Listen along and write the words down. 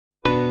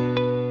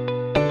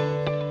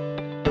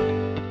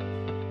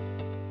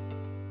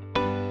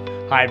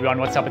Hi everyone,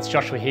 what's up? It's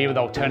Joshua here with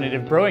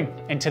Alternative Brewing,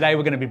 and today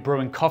we're going to be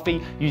brewing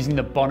coffee using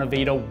the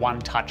Bonavita One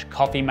Touch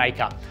coffee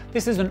maker.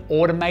 This is an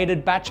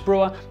automated batch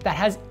brewer that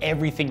has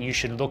everything you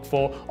should look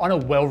for on a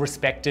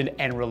well-respected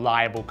and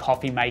reliable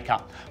coffee maker.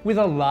 With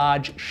a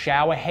large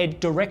shower head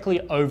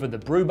directly over the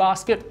brew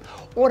basket,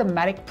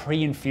 automatic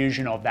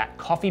pre-infusion of that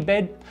coffee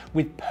bed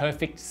with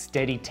perfect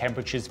steady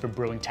temperatures for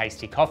brewing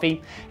tasty coffee,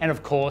 and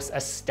of course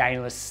a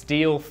stainless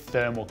steel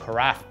thermal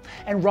carafe.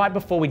 And right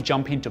before we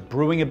jump into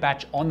brewing a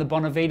batch on the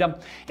Bonavita,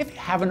 if you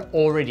haven't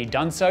already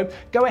done so,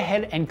 go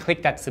ahead and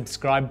click that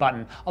subscribe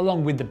button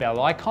along with the bell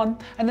icon,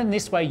 and then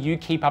this way you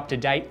keep up to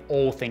date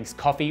all things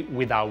coffee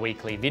with our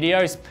weekly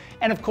videos.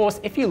 And of course,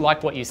 if you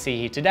like what you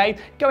see here today,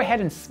 go ahead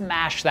and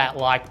smash that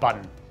like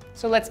button.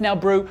 So let's now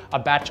brew a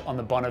batch on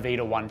the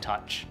Bonavita One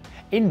Touch.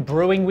 In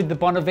brewing with the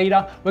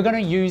Bonavita, we're going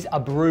to use a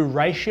brew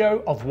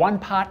ratio of 1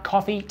 part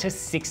coffee to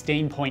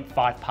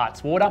 16.5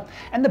 parts water.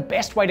 And the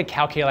best way to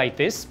calculate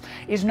this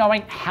is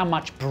knowing how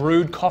much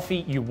brewed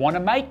coffee you want to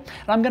make.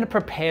 And I'm going to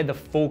prepare the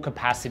full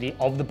capacity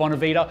of the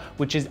Bonavita,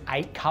 which is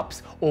 8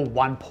 cups or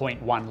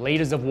 1.1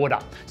 litres of water.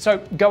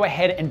 So go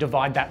ahead and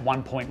divide that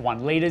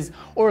 1.1 litres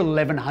or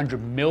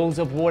 1100 mils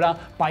of water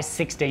by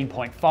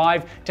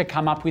 16.5 to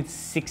come up with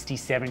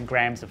 67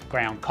 grams of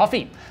ground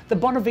coffee. The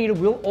Bonavita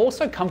will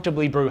also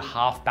comfortably brew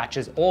half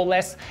batches or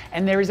less,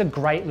 and there is a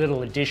great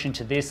little addition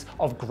to this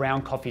of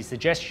ground coffee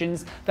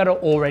suggestions that are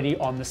already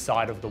on the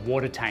side of the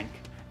water tank.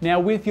 Now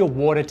with your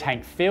water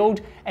tank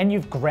filled and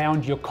you've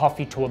ground your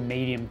coffee to a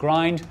medium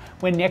grind,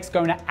 we're next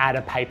going to add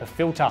a paper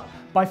filter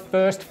by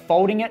first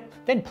folding it,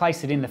 then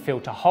place it in the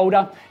filter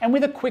holder, and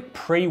with a quick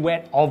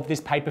pre-wet of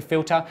this paper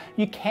filter,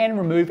 you can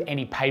remove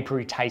any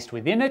papery taste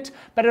within it,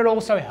 but it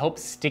also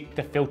helps stick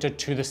the filter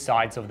to the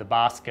sides of the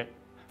basket.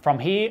 From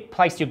here,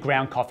 place your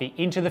ground coffee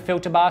into the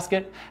filter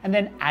basket and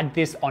then add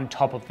this on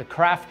top of the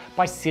carafe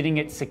by sitting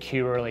it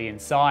securely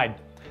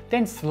inside.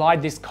 Then slide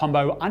this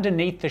combo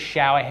underneath the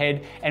shower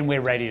head and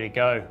we're ready to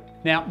go.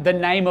 Now, the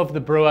name of the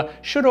brewer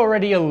should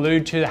already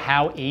allude to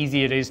how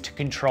easy it is to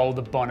control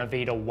the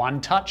Bonavita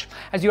One Touch,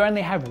 as you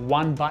only have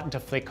one button to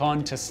flick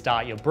on to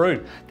start your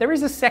brew. There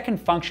is a second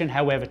function,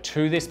 however,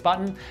 to this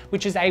button,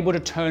 which is able to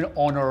turn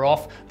on or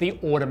off the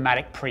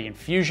automatic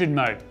pre-infusion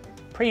mode.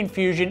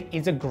 Pre-infusion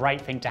is a great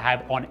thing to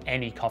have on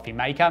any coffee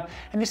maker,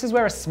 and this is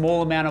where a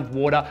small amount of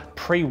water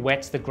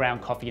pre-wets the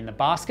ground coffee in the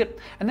basket,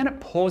 and then it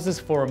pauses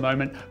for a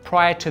moment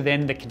prior to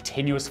then the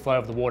continuous flow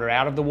of the water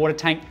out of the water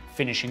tank,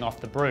 finishing off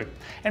the brew.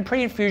 And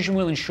pre-infusion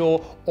will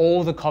ensure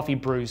all the coffee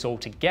brews all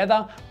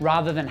together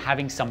rather than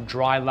having some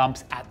dry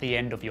lumps at the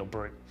end of your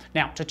brew.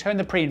 Now, to turn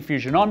the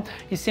pre-infusion on,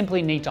 you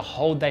simply need to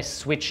hold this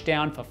switch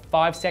down for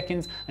 5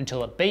 seconds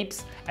until it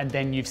beeps, and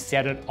then you've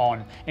set it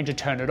on. And to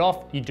turn it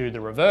off, you do the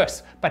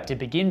reverse. But to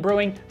begin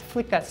brewing,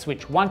 flick that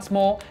switch once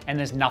more, and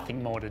there's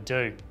nothing more to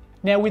do.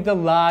 Now with the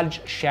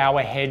large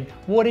shower head,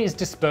 water is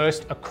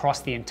dispersed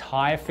across the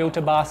entire filter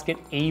basket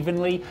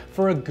evenly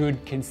for a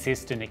good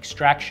consistent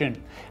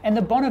extraction. And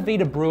the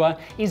Bonavita brewer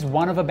is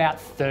one of about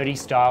 30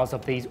 styles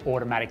of these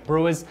automatic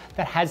brewers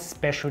that has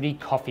Specialty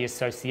Coffee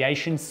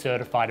Association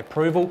certified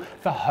approval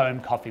for home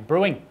coffee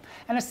brewing.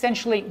 And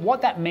essentially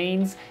what that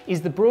means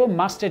is the brewer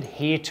must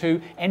adhere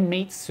to and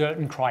meet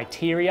certain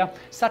criteria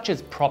such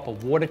as proper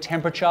water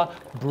temperature,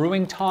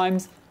 brewing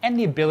times, and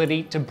the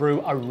ability to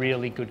brew a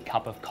really good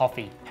cup of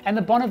coffee. And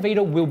the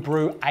Bonavita will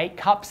brew 8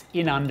 cups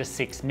in under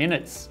 6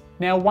 minutes.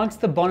 Now once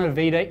the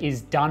Bonavita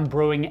is done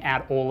brewing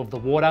out all of the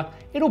water,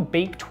 it'll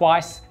beep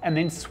twice and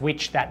then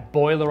switch that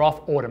boiler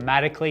off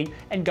automatically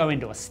and go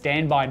into a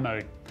standby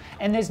mode.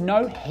 And there's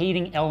no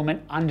heating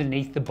element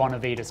underneath the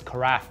Bonavita's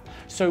carafe.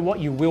 So what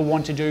you will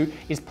want to do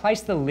is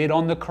place the lid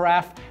on the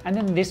carafe, and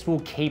then this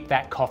will keep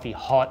that coffee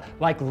hot,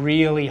 like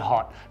really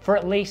hot, for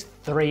at least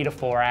 3 to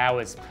 4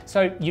 hours.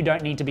 So you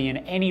don't need to be in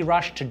any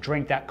rush to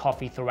drink that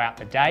coffee throughout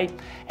the day.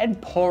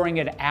 And pouring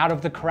it out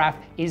of the carafe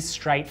is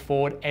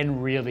straightforward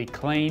and really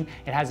clean.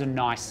 It has a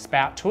nice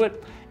spout to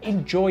it.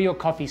 Enjoy your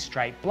coffee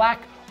straight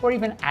black, or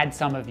even add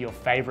some of your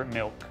favorite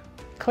milk.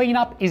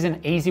 Cleanup is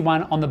an easy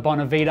one on the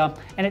Bonavita,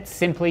 and it's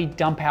simply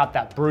dump out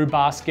that brew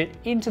basket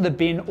into the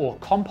bin or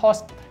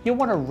compost. You'll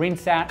want to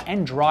rinse out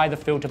and dry the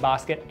filter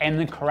basket and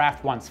the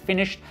carafe once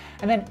finished,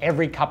 and then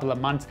every couple of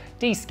months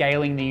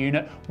descaling the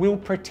unit will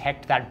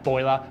protect that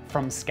boiler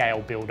from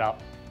scale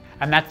buildup.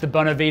 And that's the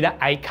Bonavita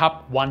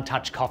 8-cup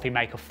one-touch coffee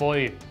maker for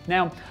you.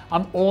 Now,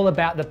 I'm all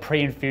about the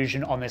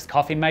pre-infusion on this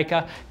coffee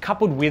maker,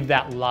 coupled with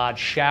that large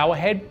shower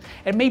head.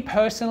 And me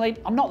personally,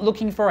 I'm not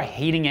looking for a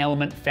heating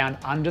element found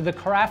under the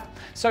carafe,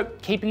 so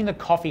keeping the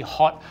coffee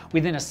hot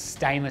within a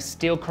stainless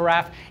steel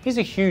carafe is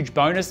a huge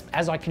bonus,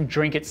 as I can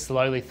drink it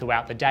slowly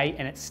throughout the day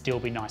and it still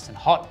be nice and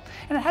hot.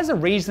 And it has a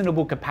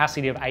reasonable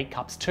capacity of 8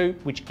 cups too,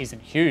 which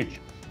isn't huge.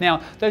 Now,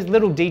 those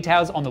little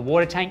details on the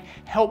water tank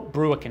help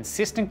brew a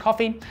consistent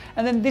coffee,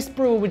 and then this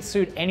brewer would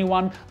suit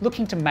anyone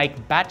looking to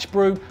make batch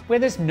brew where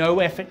there's no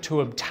effort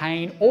to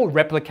obtain or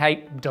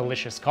replicate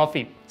delicious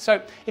coffee.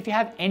 So if you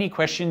have any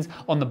questions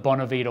on the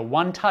Bonavita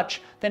One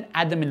Touch, then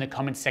add them in the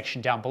comments section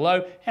down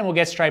below and we'll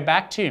get straight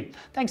back to you.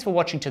 Thanks for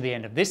watching to the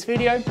end of this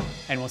video,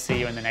 and we'll see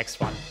you in the next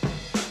one.